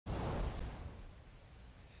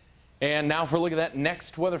And now for a look at that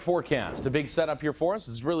next weather forecast. A big setup here for us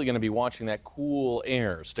is really going to be watching that cool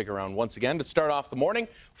air stick around once again to start off the morning.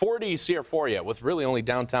 40s here for you, with really only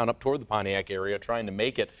downtown up toward the Pontiac area trying to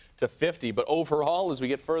make it to 50. But overall, as we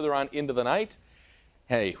get further on into the night,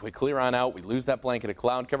 hey, we clear on out, we lose that blanket of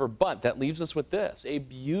cloud cover, but that leaves us with this, a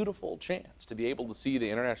beautiful chance to be able to see the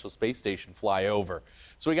International Space Station fly over.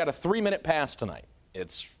 So we got a 3-minute pass tonight.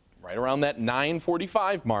 It's right around that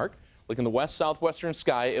 9:45 mark. Look in the west-southwestern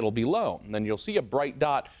sky, it'll be low. And then you'll see a bright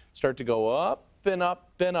dot start to go up and up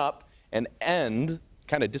and up and end,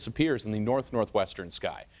 kind of disappears in the north-northwestern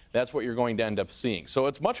sky. That's what you're going to end up seeing. So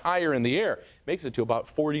it's much higher in the air, makes it to about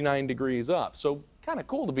 49 degrees up. So kind of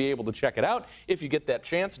cool to be able to check it out if you get that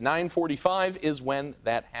chance. 9:45 is when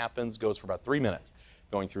that happens, goes for about 3 minutes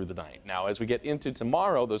going through the night. Now, as we get into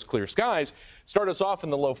tomorrow, those clear skies start us off in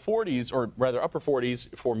the low 40s, or rather upper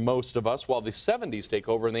 40s for most of us, while the 70s take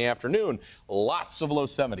over in the afternoon. Lots of low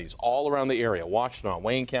 70s all around the area. Washtenaw,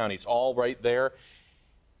 Wayne counties, all right there.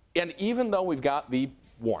 And even though we've got the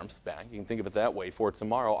warmth back, you can think of it that way, for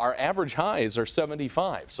tomorrow, our average highs are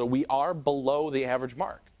 75. So we are below the average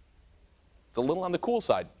mark. It's a little on the cool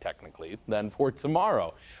side, technically, than for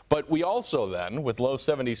tomorrow. But we also then, with low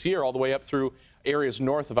 70s here all the way up through areas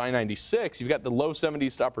north of I-96, you've got the low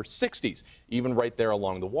 70s to upper 60s, even right there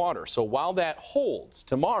along the water. So while that holds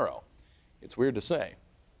tomorrow, it's weird to say,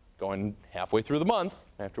 going halfway through the month,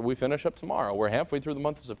 after we finish up tomorrow, we're halfway through the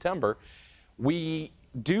month of September, we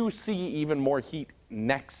do see even more heat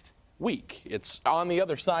next week. It's on the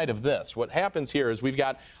other side of this. What happens here is we've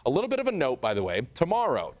got a little bit of a note, by the way,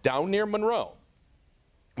 tomorrow down near Monroe.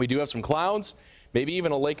 We do have some clouds, maybe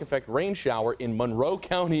even a lake effect rain shower in Monroe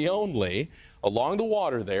County only along the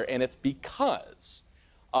water there, and it's because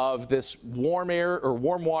of this warm air or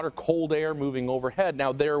warm water, cold air moving overhead.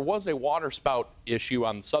 Now, there was a water spout issue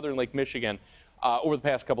on southern Lake Michigan over the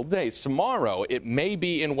past couple of days. Tomorrow, it may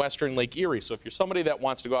be in western Lake Erie, so if you're somebody that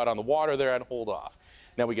wants to go out on the water there, I'd hold off.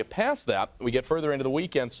 Now, we get past that, we get further into the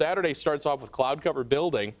weekend. Saturday starts off with cloud cover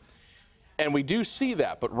building, and we do see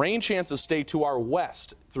that, but rain chances stay to our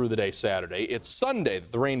west through the day Saturday. It's Sunday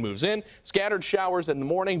that the rain moves in. Scattered showers in the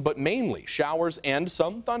morning, but mainly showers and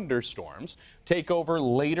some thunderstorms take over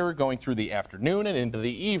later going through the afternoon and into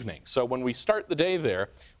the evening. So when we start the day there,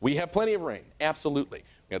 we have plenty of rain, absolutely.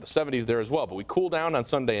 We got the 70s there as well, but we cool down on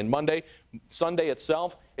Sunday and Monday. Sunday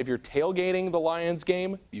itself, if you're tailgating the Lions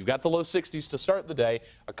game, you've got the low 60s to start the day,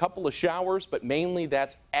 a couple of showers, but mainly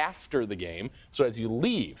that's after the game. So as you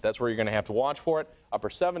leave, that's where you're going to have to watch for it. Upper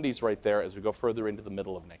 70s right there as we go further into the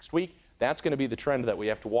middle of next week. That's going to be the trend that we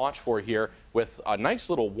have to watch for here, with a nice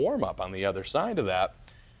little warm-up on the other side of that.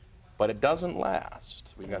 But it doesn't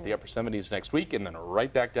last. We've got the upper 70s next week, and then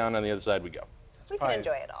right back down on the other side we go. We can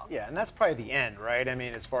enjoy it all. Yeah, and that's probably the end, right? I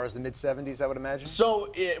mean, as far as the mid-70s, I would imagine.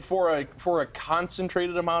 So for a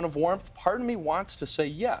concentrated amount of warmth, part of me wants to say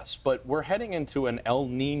yes, but we're heading into an El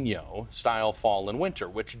Nino style fall and winter,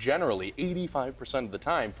 which generally 85% of the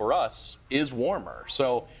time for us is warmer.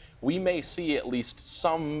 So we may see at least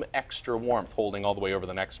some extra warmth holding all the way over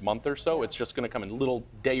the next month or so. It's just going to come in little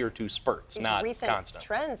day or two spurts, not recent constant.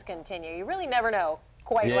 Trends continue. You really never know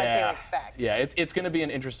quite what to expect. Yeah, it's going to be an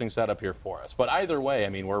interesting setup here for us. But either way, I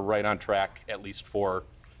mean, we're right on track, at least for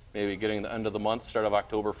maybe getting the end of the month, start of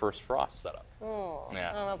October, first frost setup. Yeah.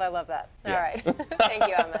 I don't know if I love that. All right. Thank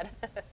you, Ahmad.